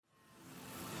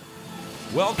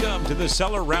Welcome to the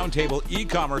Seller Roundtable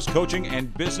e-commerce coaching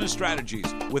and business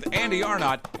strategies with Andy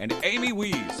Arnott and Amy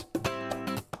Wees.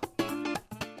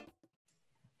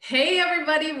 Hey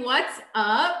everybody, what's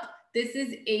up? This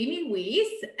is Amy Wees,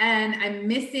 and I'm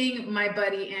missing my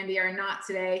buddy Andy Arnott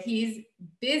today. He's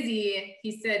busy.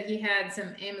 He said he had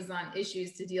some Amazon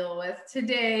issues to deal with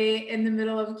today in the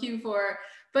middle of Q4,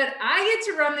 but I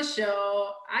get to run the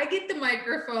show. I get the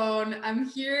microphone. I'm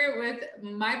here with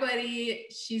my buddy.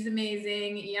 She's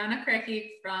amazing, Jana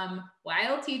Krekic from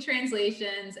YLT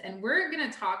Translations, and we're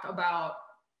gonna talk about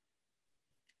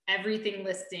everything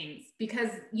listings because,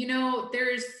 you know,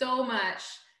 there's so much.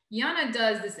 Jana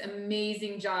does this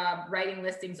amazing job writing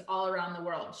listings all around the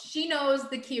world. She knows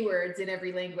the keywords in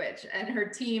every language, and her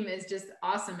team is just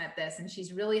awesome at this. And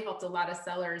she's really helped a lot of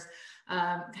sellers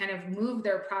kind of move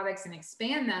their products and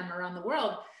expand them around the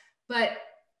world. But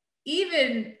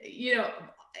even, you know,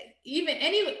 even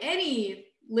any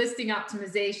listing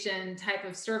optimization type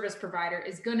of service provider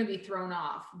is going to be thrown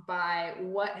off by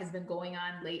what has been going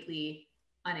on lately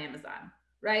on Amazon.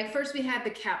 Right? First we had the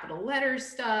capital letters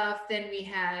stuff. Then we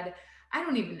had, I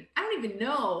don't even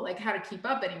know like how to keep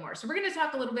up anymore. So we're going to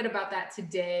talk a little bit about that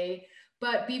today.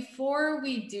 But before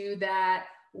we do that,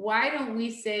 why don't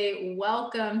we say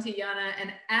welcome to Jana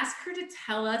and ask her to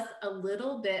tell us a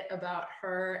little bit about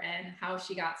her and how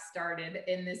she got started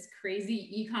in this crazy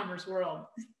e-commerce world.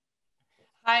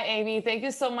 Hi, Amy. Thank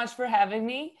you so much for having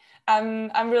me.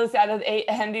 I'm really sad that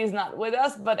Andy is not with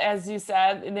us, but as you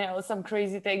said, you know, some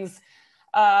crazy things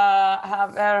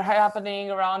are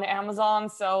happening around Amazon,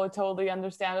 so totally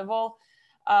understandable.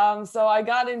 So I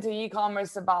got into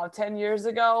e-commerce about 10 years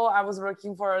ago. I was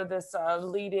working for this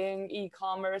leading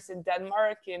e-commerce in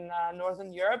Denmark in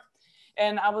Northern Europe.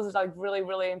 And I was like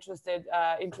really interested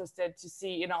to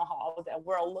see, you know, how that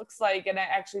world looks like. And I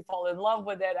actually fall in love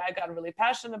with it. I got really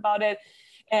passionate about it.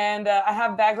 And I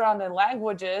have background in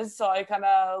languages. So I kind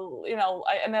of, you know,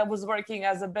 I was working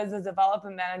as a business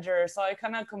development manager. So I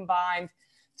kind of combined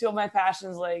two of my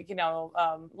passions, like, you know,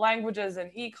 languages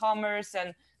and e-commerce,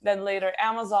 and then later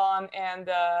Amazon. And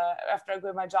after I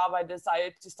quit my job, I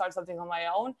decided to start something on my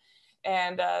own.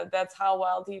 And that's how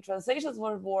YLT Translations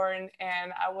were born.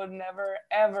 And I would never,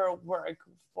 ever work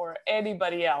for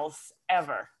anybody else,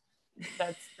 ever.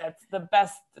 That's the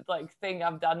best like thing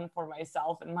I've done for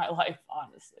myself in my life,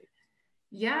 honestly.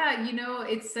 Yeah, you know,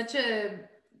 it's such a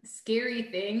scary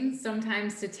thing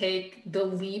sometimes to take the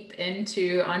leap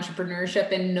into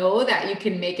entrepreneurship and know that you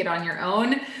can make it on your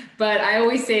own. But I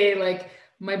always say, like,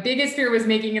 my biggest fear was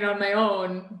making it on my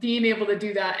own, being able to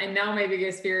do that. And now my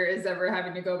biggest fear is ever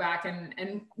having to go back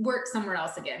and work somewhere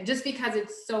else again, just because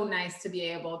it's so nice to be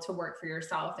able to work for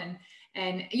yourself. And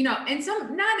you know, and it's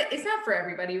not for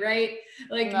everybody, right?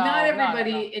 Like not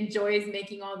everybody enjoys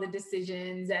making all the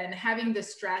decisions and having the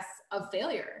stress of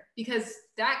failure, because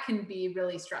that can be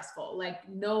really stressful. Like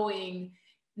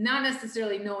not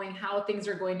necessarily knowing how things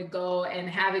are going to go and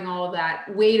having all of that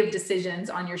weight of decisions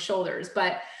on your shoulders.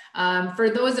 But for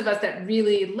those of us that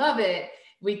really love it,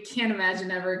 we can't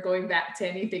imagine ever going back to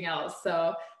anything else.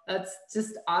 So that's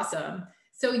just awesome.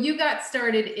 So you got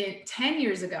started 10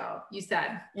 years ago, you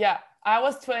said? Yeah. I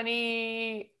was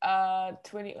 20,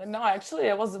 no, actually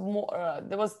it was more,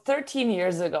 it was 13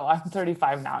 years ago. I'm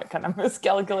 35 now. I kind of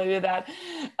miscalculated that.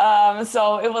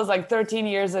 So it was like 13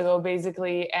 years ago,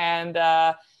 basically. And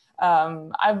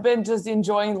I've been just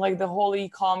enjoying like the whole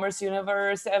e-commerce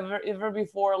universe ever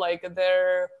before, like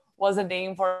there was a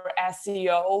name for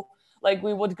SEO. Like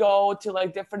we would go to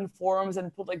like different forums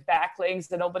and put like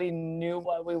backlinks, and nobody knew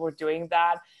what we were doing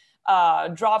that.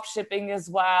 Drop shipping as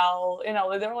well. You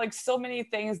know, there were like so many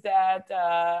things that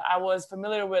I was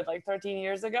familiar with like 13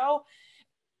 years ago.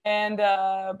 And,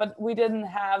 but we didn't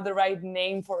have the right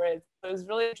name for it. It was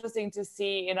really interesting to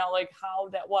see, you know, like how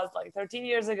that was like 13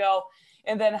 years ago.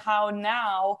 And then how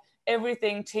now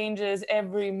everything changes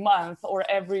every month or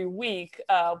every week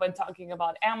when talking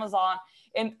about Amazon.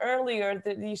 And earlier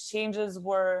these changes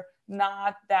were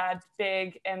not that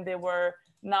big, and they were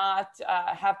not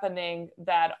happening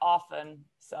that often.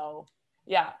 So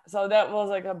yeah, so that was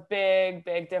like a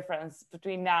big difference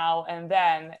between now and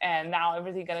then. And now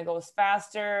everything kind of goes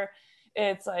faster.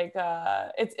 It's like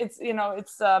it's you know,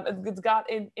 it's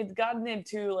gotten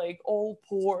into like all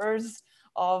pores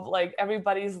of like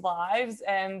everybody's lives.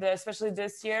 And especially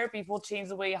this year, people change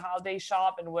the way how they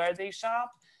shop and where they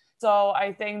shop. So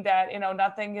I think that, you know,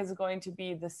 nothing is going to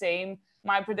be the same.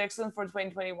 My prediction for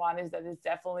 2021 is that it's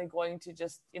definitely going to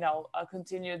just, you know,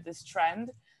 continue this trend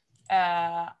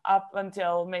up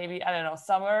until maybe, I don't know,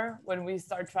 summer, when we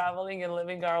start traveling and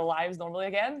living our lives normally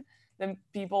again. Then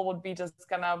people would be just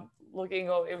kind of looking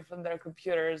away from their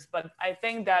computers. But I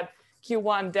think that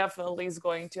Q1 definitely is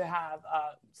going to have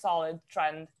a solid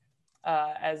trend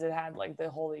as it had like the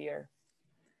whole year.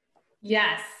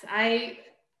 Yes,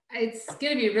 it's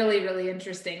going to be really, really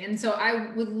interesting. And so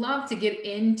I would love to get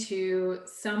into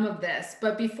some of this,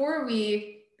 but before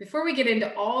we get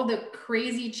into all the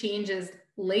crazy changes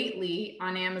lately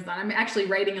on Amazon, I'm actually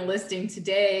writing a listing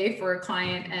today for a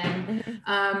client.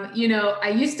 And, you know, I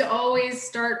used to always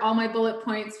start all my bullet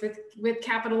points with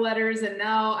capital letters. And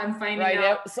now I'm finding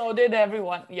out. So did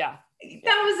everyone. Yeah.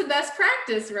 That was the best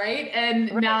practice, right?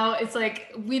 And now it's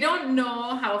like, we don't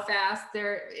know how fast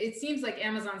it seems like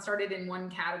Amazon started in one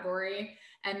category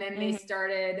and then they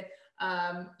started,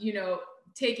 you know,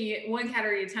 taking it one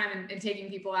category at a time and taking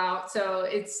people out. So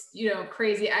it's, you know,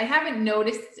 crazy. I haven't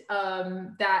noticed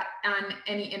that on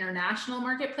any international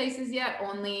marketplaces yet,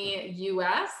 only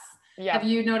US. Yeah. Have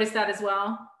you noticed that as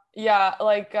well? Yeah,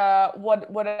 like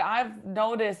what I've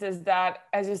noticed is that,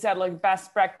 as you said, like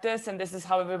best practice, and this is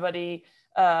how everybody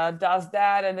does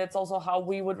that, and it's also how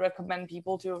we would recommend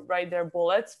people to write their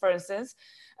bullets, for instance.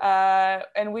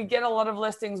 And we get a lot of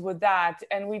listings with that,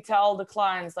 and we tell the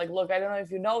clients like, look, I don't know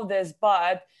if you know this,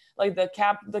 but like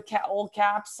all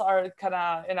caps are kind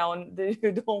of, you know, and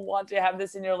you don't want to have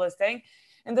this in your listing.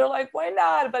 And they're like, why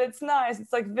not? But it's nice.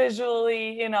 It's like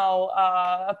visually, you know,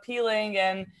 appealing,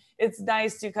 and it's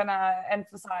nice to kind of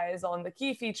emphasize on the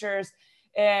key features.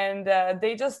 And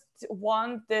they just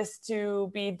want this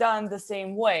to be done the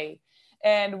same way.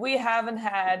 And we haven't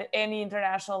had any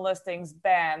international listings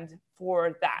banned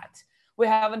for that. We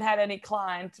haven't had any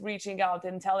client reaching out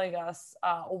and telling us,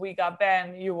 we got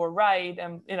banned, you were right.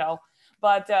 And, you know,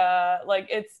 but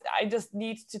like I just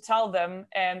need to tell them,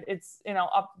 and it's, you know,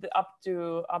 up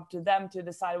to them to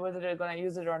decide whether they're going to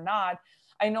use it or not.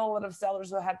 I know a lot of sellers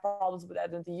who had problems with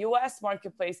that in the US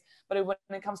marketplace, but when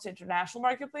it comes to international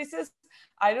marketplaces,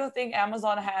 I don't think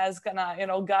Amazon has kind of, you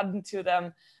know, gotten to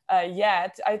them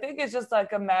yet. I think it's just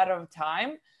like a matter of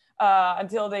time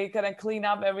until they kind of clean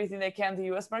up everything they can in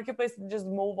the US marketplace and just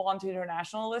move on to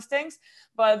international listings.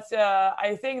 But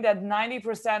I think that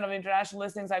 90% of international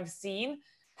listings I've seen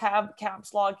have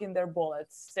caps lock in their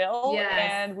bullets still.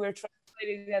 Yes. And we're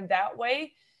translating them that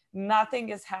way. Nothing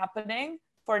is happening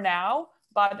for now,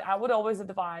 but I would always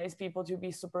advise people to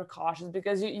be super cautious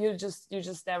because you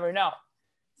just never know.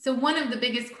 So one of the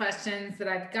biggest questions that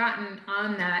I've gotten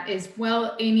on that is,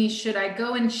 well, Amy, should I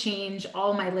go and change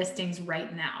all my listings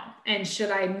right now? And should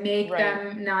I make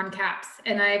them non-caps?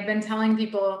 And I've been telling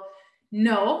people,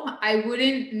 no, I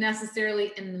wouldn't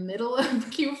necessarily in the middle of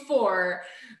Q4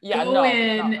 go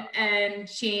in and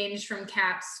change from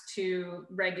caps to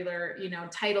regular, you know,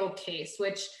 title case,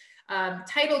 which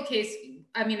title case,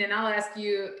 I mean, and I'll ask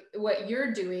you what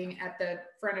you're doing at the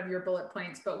front of your bullet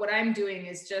points, but what I'm doing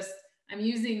is just, I'm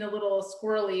using the little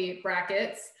squirrely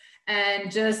brackets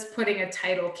and just putting a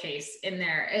title case in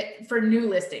there for new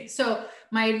listings. So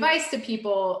my advice to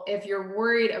people, if you're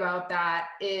worried about that,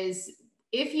 is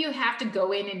if you have to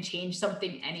go in and change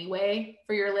something anyway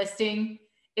for your listing,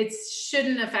 it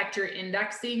shouldn't affect your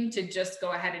indexing to just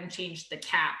go ahead and change the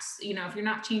caps. You know, if you're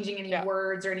not changing any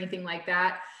words or anything like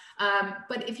that.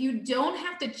 But if you don't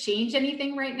have to change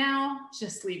anything right now,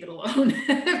 just leave it alone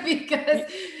because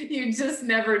you just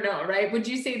never know, right? Would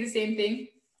you say the same thing?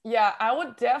 Yeah, I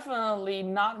would definitely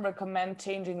not recommend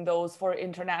changing those for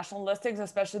international listings,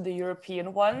 especially the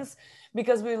European ones,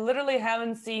 because we literally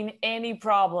haven't seen any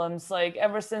problems. Like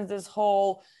ever since this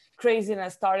whole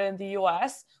craziness started in the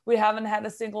US, we haven't had a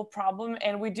single problem.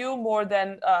 And we do more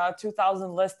than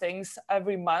 2,000 listings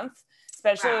every month.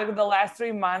 Especially the last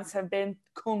 3 months have been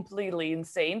completely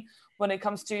insane when it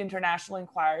comes to international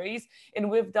inquiries. And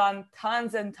we've done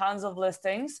tons and tons of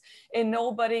listings and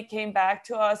nobody came back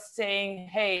to us saying,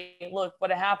 hey, look what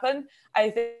happened.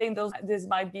 I think this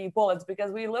might be bullets,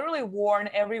 because we literally warn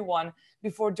everyone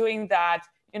before doing that,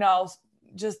 you know,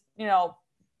 just, you know,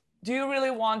 do you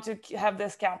really want to have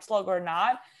this caps lock or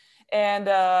not? And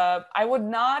I would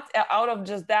not, out of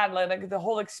just that, like the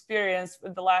whole experience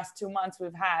with the last 2 months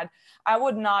we've had, I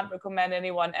would not recommend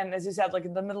anyone. And as you said, like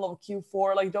in the middle of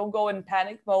Q4, like don't go in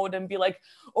panic mode and be like,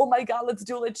 oh my God,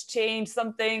 let's change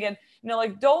something. And, you know,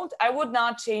 like I would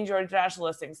not change your international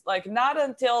listings. Like not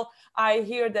until I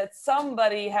hear that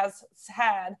somebody has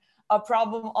had a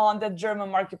problem on the German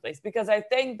marketplace, because I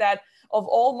think that of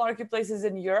all marketplaces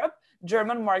in Europe,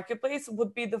 German marketplace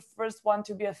would be the first one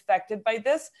to be affected by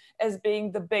this as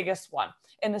being the biggest one.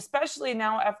 And especially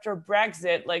now after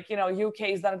Brexit, like, you know, UK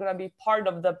is not going to be part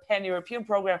of the pan-European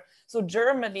program. So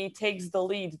Germany takes the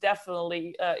lead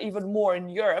definitely even more in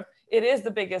Europe. It is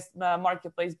the biggest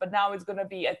marketplace, but now it's going to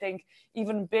be, I think,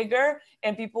 even bigger.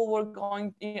 And people are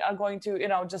going to, you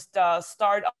know, just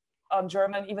start on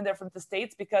German, even they're from the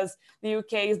States, because the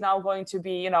UK is now going to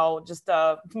be, just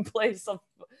a place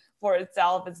for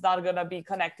itself. It's not going to be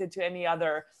connected to any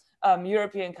other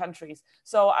European countries.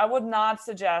 So I would not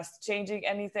suggest changing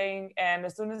anything. And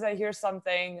as soon as I hear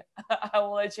something, I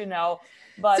will let you know.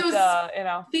 But,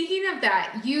 Speaking of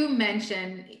that, you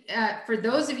mentioned, for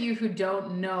those of you who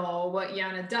don't know what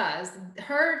Jana does,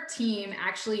 her team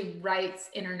actually writes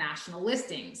international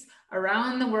listings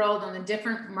around the world on the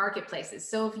different marketplaces.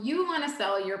 So if you want to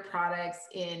sell your products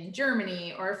in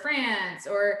Germany or France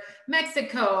or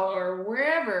Mexico or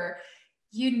wherever,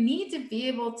 you need to be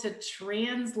able to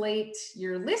translate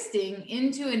your listing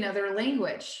into another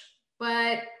language.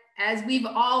 But as we've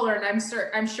all learned,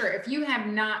 I'm sure if you have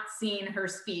not seen her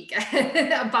speak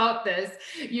about this,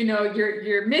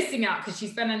 you're missing out, because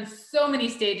she's been on so many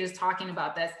stages talking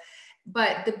about this.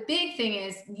 But the big thing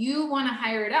is you want to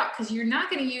hire it out, because you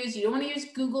don't want to use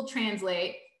Google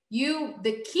Translate.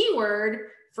 The keyword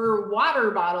for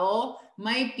water bottle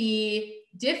might be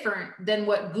different than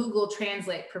what Google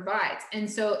Translate provides. And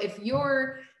so if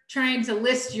you're trying to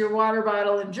list your water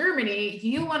bottle in Germany,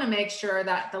 you want to make sure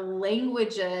that the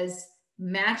languages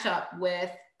match up with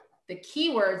the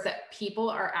keywords that people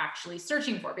are actually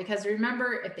searching for. Because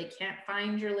remember, if they can't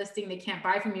find your listing, they can't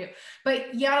buy from you.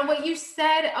 But yeah, what you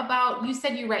said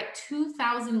you write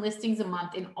 2,000 listings a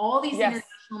month in all these international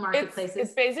marketplaces.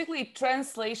 It's basically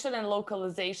translation and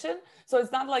localization. So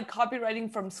it's not like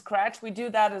copywriting from scratch. We do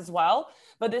that as well,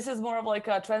 but this is more of like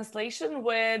a translation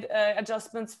with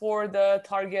adjustments for the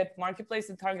target marketplace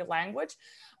and target language.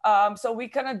 So we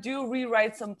kind of do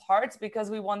rewrite some parts because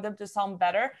we want them to sound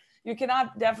better. You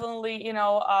cannot definitely,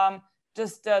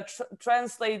 just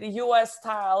translate the US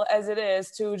style as it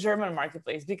is to German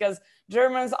marketplace, because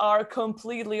Germans are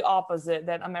completely opposite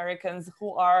than Americans,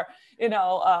 who are,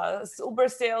 super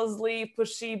salesly,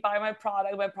 pushy, buy my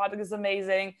product is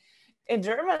amazing. And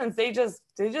Germans, they just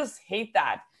hate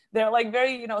that. They're like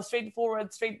very, straightforward,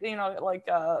 just like,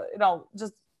 don't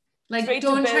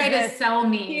try to sell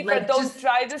me. Like, don't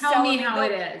try to tell me how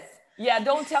it is. Yeah,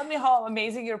 don't tell me how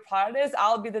amazing your product is.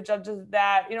 I'll be the judge of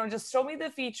that. Just show me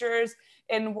the features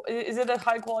and is it a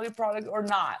high quality product or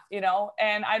not,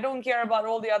 and I don't care about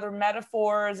all the other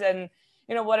metaphors and,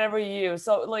 whatever you use.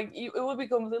 So like it would be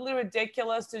completely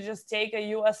ridiculous to just take a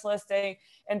US listing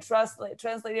and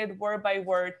translate it word by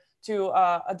word to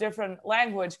a different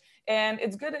language. And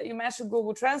it's good that you mentioned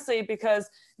Google Translate, because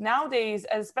nowadays,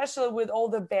 especially with all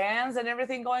the bans and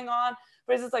everything going on,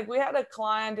 for instance, like we had a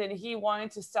client and he wanted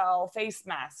to sell face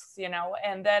masks,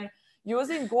 and then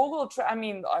using Google,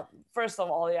 first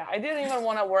of all, I didn't even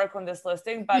want to work on this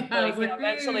listing, but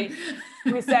eventually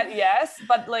we said yes,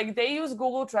 but like they use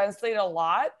Google Translate a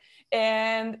lot,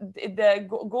 and the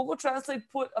Google Translate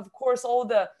put, of course, all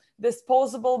the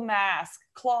disposable mask,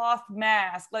 cloth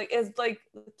mask, like it's like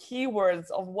keywords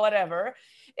of whatever.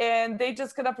 And they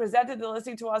just kind of presented the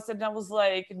listing to us. And I was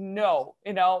like, no,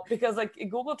 because like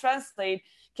Google Translate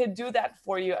can do that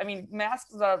for you. I mean,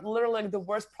 masks are literally the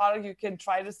worst product you can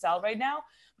try to sell right now.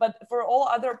 But for all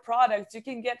other products, you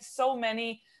can get so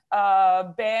many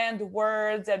banned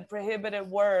words and prohibited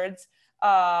words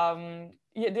that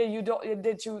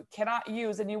you cannot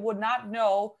use, and you would not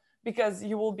know, because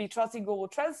you will be trusting Google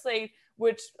Translate,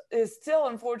 which is still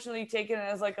unfortunately taken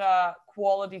as like a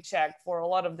quality check for a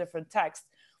lot of different text,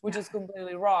 which is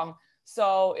completely wrong.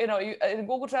 So,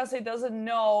 Google Translate doesn't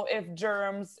know if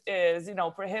germs is,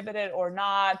 prohibited or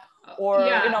not, or,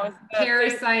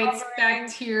 parasites,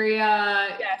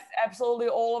 bacteria. Yes, absolutely.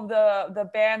 All of the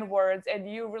banned words. And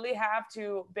you really have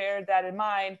to bear that in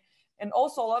mind. And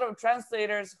also a lot of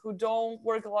translators who don't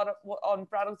work a lot on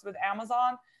products with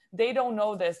Amazon, they don't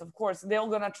know this. Of course, they're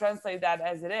going to translate that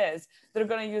as it is. They're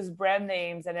going to use brand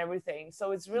names and everything.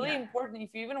 So it's really important,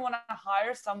 if you even want to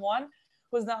hire someone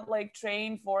who's not like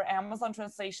trained for Amazon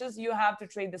translations, you have to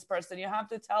train this person. You have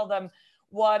to tell them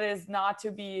what is not to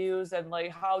be used and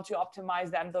like how to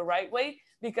optimize them the right way,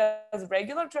 because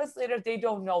regular translators, they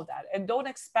don't know that, and don't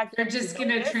expect they're just going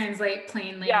to translate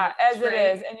plainly. Yeah, as it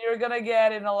is, and you're going to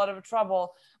get in a lot of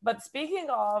trouble. But speaking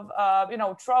of,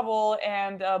 trouble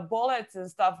and bullets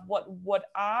and stuff, what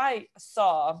I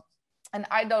saw, and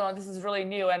I don't know, this is really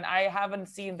new, and I haven't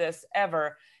seen this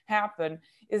ever happen,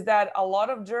 is that a lot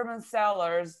of German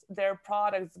sellers, their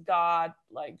products got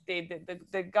like, they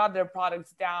got their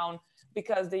products down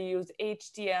because they used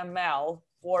HTML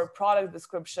for product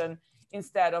description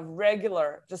instead of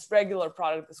regular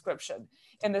product description.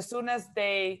 And as soon as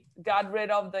they got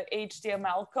rid of the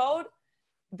HTML code,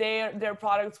 their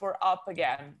products were up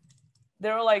again.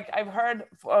 They were like, I've heard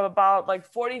about like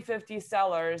 40, 50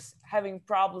 sellers having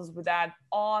problems with that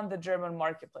on the German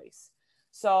marketplace.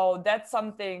 So that's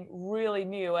something really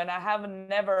new. And I haven't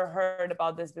never heard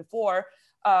about this before.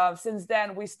 Since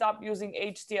then, we stopped using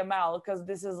HTML because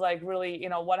this is like really,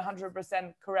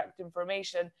 100% correct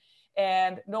information.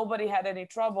 And nobody had any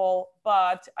trouble,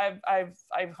 but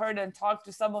I've heard and talked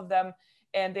to some of them,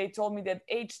 and they told me that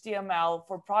HTML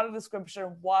for product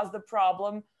description was the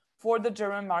problem for the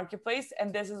German marketplace,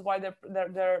 and this is why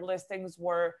their listings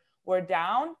were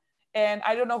down. And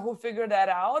I don't know who figured that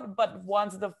out, but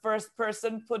once the first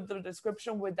person put the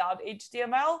description without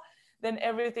HTML, then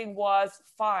everything was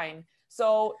fine.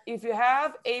 So if you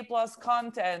have A+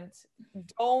 content,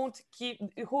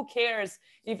 who cares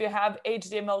if you have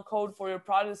HTML code for your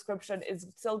product description? It's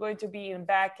still going to be in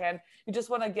backend. You just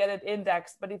want to get it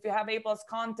indexed. But if you have A+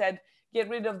 content, get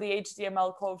rid of the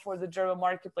HTML code for the German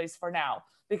marketplace for now,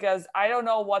 because I don't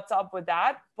know what's up with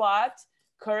that, but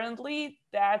currently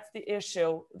that's the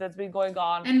issue that's been going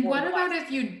on. And what about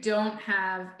if you don't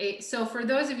have so for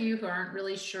those of you who aren't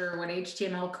really sure what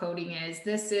HTML coding is,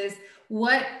 this is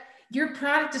what your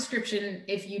product description,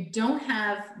 if you don't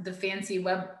have the fancy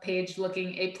web page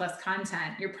looking A+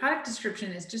 content, your product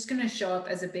description is just going to show up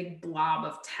as a big blob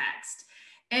of text.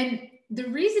 And the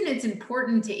reason it's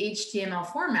important to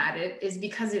HTML format it is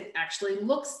because it actually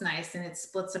looks nice and it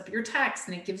splits up your text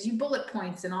and it gives you bullet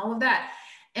points and all of that.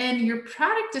 And your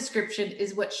product description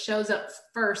is what shows up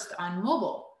first on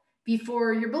mobile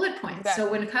before your bullet points. Exactly.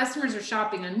 So when customers are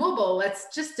shopping on mobile,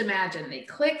 let's just imagine they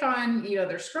click on,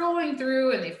 they're scrolling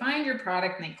through and they find your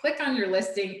product and they click on your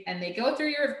listing and they go through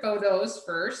your photos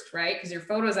first, right? Because your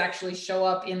photos actually show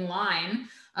up in line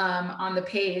on the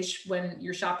page when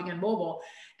you're shopping on mobile.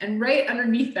 And right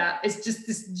underneath that is just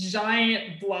this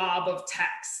giant blob of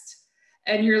text.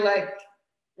 And you're like,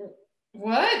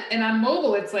 what? And on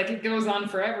mobile, it's like it goes on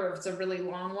forever if it's a really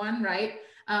long one, right?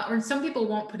 Or some people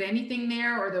won't put anything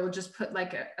there, or they'll just put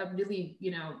like a really,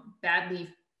 badly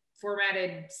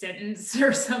formatted sentence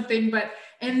or something.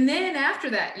 And then after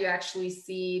that, you actually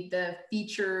see the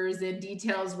features and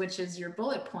details, which is your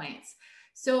bullet points.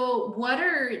 So what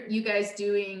are you guys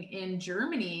doing in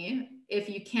Germany if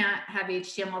you can't have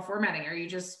HTML formatting? Are you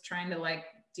just trying to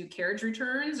do carriage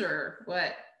returns or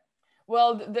what?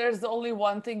 Well, there's only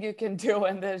one thing you can do,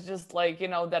 and there's just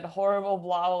that horrible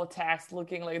blob of text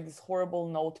looking like this horrible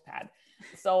notepad.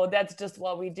 So that's just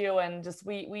what we do. And just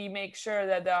we make sure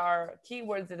that there are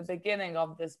keywords at the beginning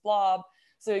of this blob.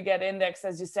 So you get indexed,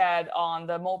 as you said, on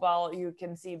the mobile, you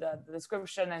can see the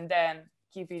description, and then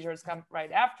key features come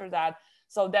right after that.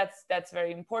 So that's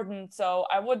very important. So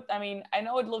I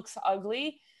know it looks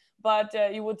ugly, but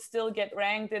you would still get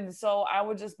ranked. And so I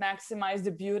would just maximize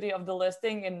the beauty of the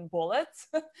listing in bullets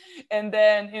and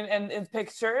then in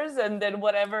pictures, and then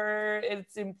whatever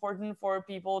it's important for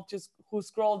people who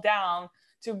scroll down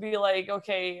to be like,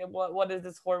 okay, what is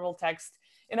this horrible text?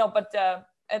 But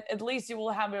at least you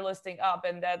will have your listing up,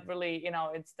 and that really,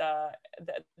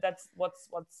 that's what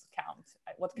counts.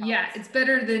 Yeah, it's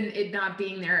better than it not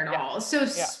being there at all. So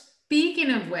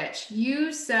speaking of which,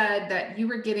 you said that you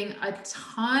were getting a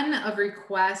ton of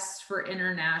requests for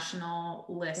international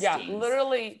listings. Yeah,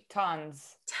 literally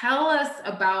tons. Tell us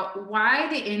about why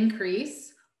the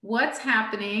increase. What's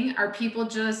happening? Are people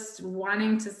just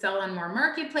wanting to sell on more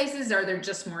marketplaces? Are there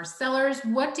just more sellers?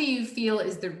 What do you feel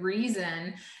is the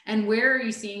reason? And where are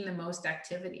you seeing the most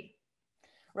activity?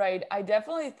 Right. I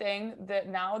definitely think that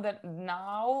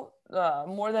now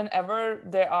more than ever,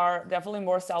 there are definitely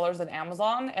more sellers than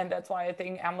Amazon. And that's why I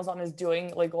think Amazon is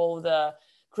doing all the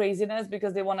craziness,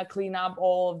 because they want to clean up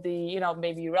all of the,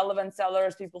 maybe irrelevant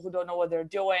sellers, people who don't know what they're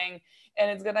doing. And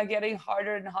it's going to getting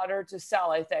harder and harder to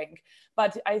sell, I think.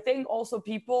 But I think also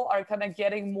people are kind of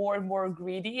getting more and more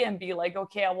greedy and be like,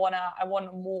 okay, I want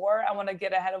more. I want to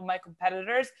get ahead of my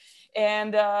competitors.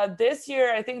 And this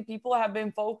year, I think people have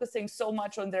been focusing so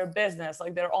much on their business,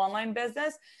 like their online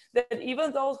business, that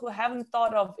even those who haven't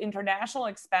thought of international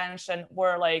expansion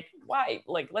were like, why?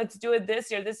 Let's do it this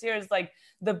year. This year is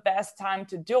the best time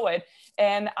to do it.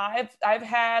 And I've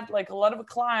had a lot of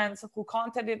clients who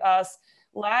contacted us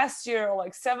last year,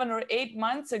 7 or 8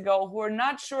 months ago, who are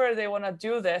not sure they want to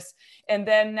do this. And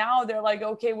then now they're like,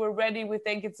 okay, we're ready. We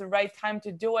think it's the right time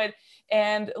to do it.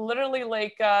 And literally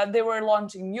they were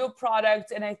launching new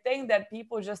products. And I think that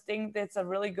people just think that's a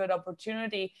really good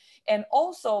opportunity. And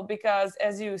also because,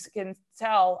 as you can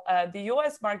tell, the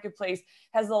US marketplace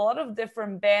has a lot of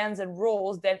different bans and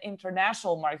rules than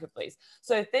international marketplace.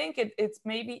 So I think it's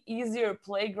maybe easier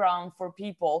playground for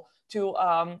people to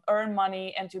earn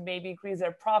money and to maybe increase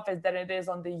their profits than it is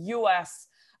on the US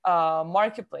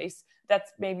marketplace.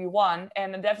 That's maybe one.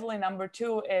 And definitely number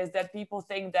two is that people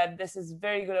think that this is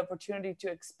very good opportunity to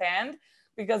expand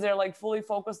because they're like fully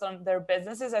focused on their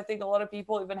businesses. I think a lot of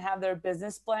people even have their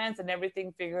business plans and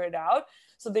everything figured out.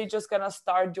 So they're just going to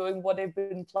start doing what they've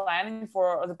been planning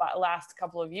for the last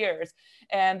couple of years.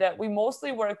 And we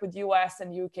mostly work with US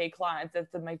and UK clients.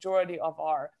 That's the majority of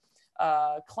our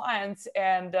clients.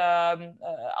 And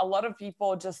a lot of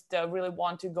people just really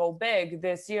want to go big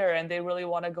this year, and they really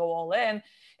want to go all in.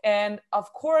 And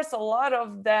of course, a lot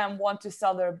of them want to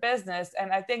sell their business.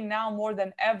 And I think now more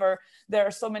than ever, there are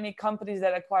so many companies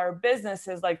that acquire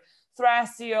businesses like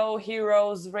Thrasio,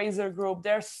 Heroes, Razor Group.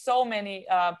 There's so many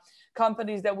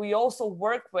companies that we also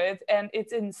work with, and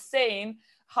it's insane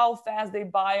how fast they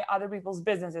buy other people's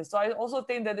businesses. So I also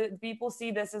think that people see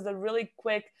this as a really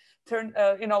quick turn,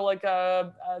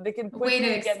 they can quickly way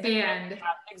to expand.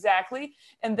 Exactly.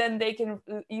 And then they can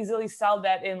easily sell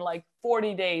that in like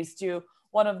 40 days to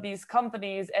one of these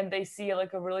companies, and they see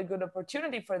like a really good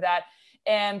opportunity for that.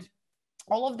 And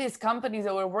all of these companies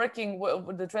that we're working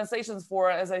with the translations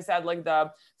for, as I said, like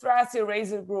the Thrasio,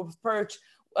 Razor Group, Perch,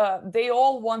 they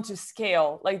all want to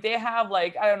scale. Like they have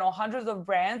like, I don't know, hundreds of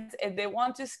brands, and they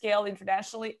want to scale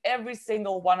internationally, every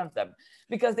single one of them,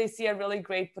 because they see a really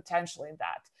great potential in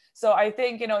that. So I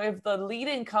think, if the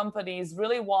leading companies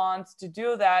really want to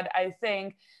do that, I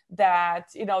think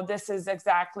that, this is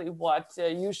exactly what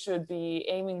you should be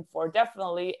aiming for,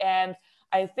 definitely. And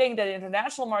I think that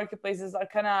international marketplaces are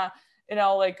kind of,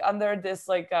 like under this,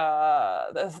 like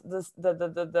the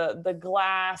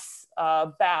glass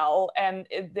bell, and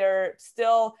they're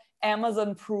still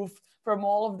Amazon proof from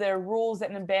all of their rules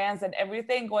and bans and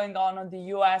everything going on in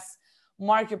the US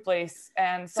marketplace.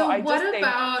 And so what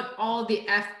about all the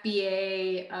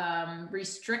FBA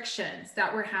restrictions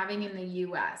that we're having in the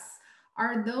US?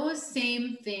 Are those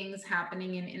same things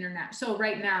happening in international? So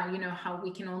right now, how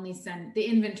we can only send the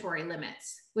inventory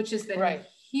limits, which has been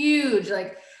huge.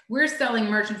 Like we're selling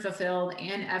merchant fulfilled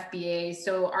and FBA.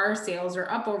 So our sales are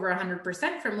up over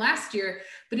 100% from last year.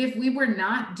 But if we were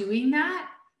not doing that,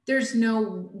 there's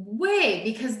no way,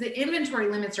 because the inventory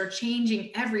limits are changing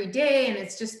every day, and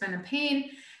it's just been a pain.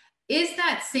 Is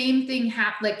that same thing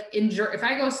like if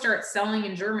I go start selling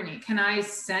in Germany, can I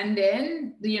send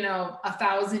in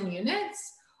 1,000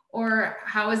 units, or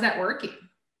how is that working?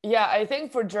 Yeah, I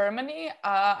think for Germany,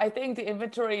 I think the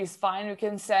inventory is fine. You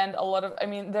can send a lot of,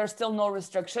 there's still no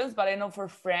restrictions, but I know for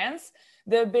France,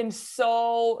 there have been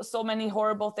so many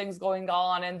horrible things going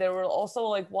on. And there were also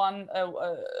like one,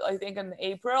 I think in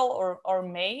April or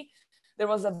May, there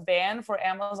was a ban for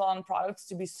Amazon products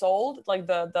to be sold. Like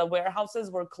the warehouses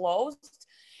were closed.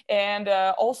 And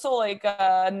also like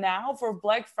now for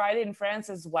Black Friday in France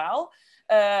as well,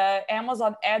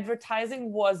 Amazon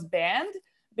advertising was banned,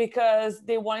 because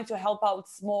they wanted to help out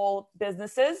small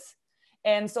businesses.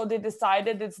 And so they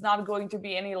decided it's not going to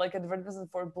be any like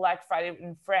advertisement for Black Friday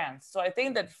in France. So I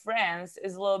think that France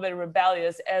is a little bit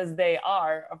rebellious, as they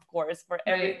are, of course, for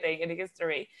everything in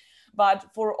history. But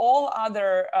for all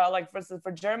other, like for instance,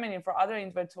 for Germany and for other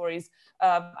inventories,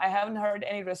 I haven't heard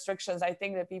any restrictions. I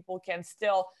think that people can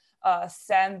still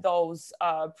send those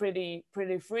pretty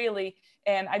freely.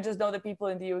 And I just know that people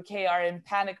in the UK are in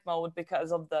panic mode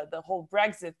because of the whole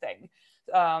Brexit thing.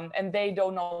 And they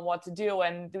don't know what to do,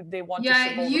 and they want to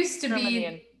it used to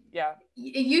be.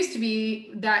 It used to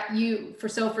be that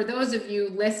for those of you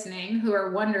listening who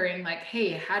are wondering like,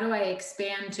 hey, how do I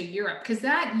expand to Europe? Because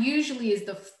that usually is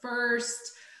the first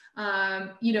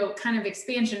kind of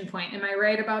expansion point. Am I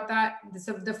right about that?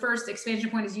 So the first expansion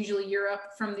point is usually Europe.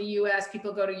 From the US,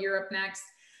 people go to Europe next.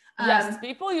 Yes,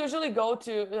 people usually go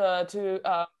to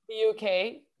the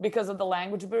UK because of the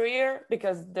language barrier,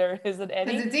 because there isn't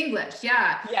any. Because it's English,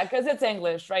 yeah. Yeah, because it's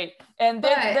English, right? And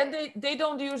then they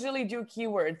don't usually do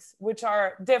keywords, which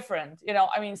are different.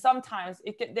 Sometimes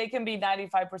they can be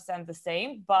 95% the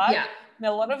same, but in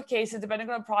a lot of cases, depending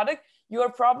on the product, you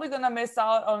are probably going to miss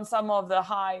out on some of the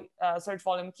high search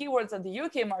volume keywords at the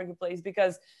UK marketplace,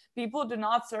 because people do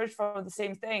not search for the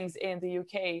same things in the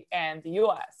UK and the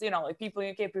US. Like people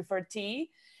in the UK prefer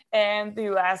tea, and the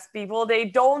US people, they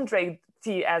don't drink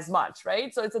tea as much,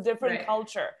 right? So it's a different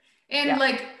culture. And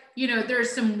there's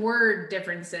some word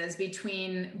differences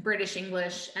between British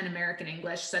English and American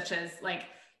English, such as like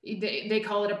they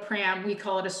call it a pram, we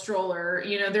call it a stroller.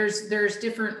 There's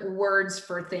different words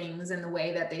for things in the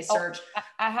way that they search.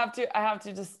 I have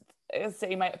to just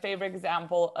say my favorite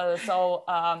example.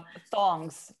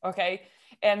 Thongs, okay?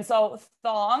 And so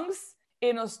thongs,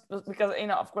 because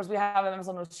of course we have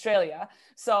Amazon Australia.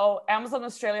 So Amazon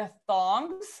Australia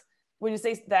thongs, when you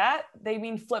say that, they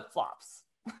mean flip-flops.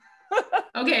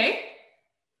 Okay.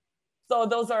 So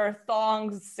those are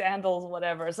thongs, sandals,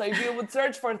 whatever. So if you would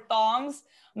search for thongs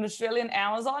on Australian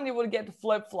Amazon, you would get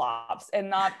flip-flops and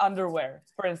not underwear,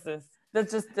 for instance.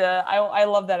 That's just, I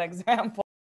love that example.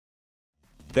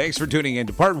 Thanks for tuning in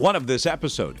to part 1 of this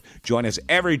episode. Join us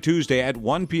every Tuesday at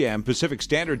 1 p.m. Pacific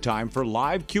Standard Time for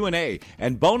live Q&A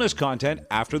and bonus content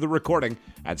after the recording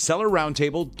at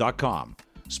sellerroundtable.com.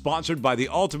 Sponsored by the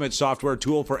ultimate software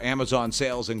tool for Amazon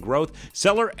sales and growth,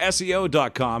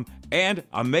 sellerseo.com and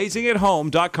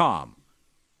amazingathome.com.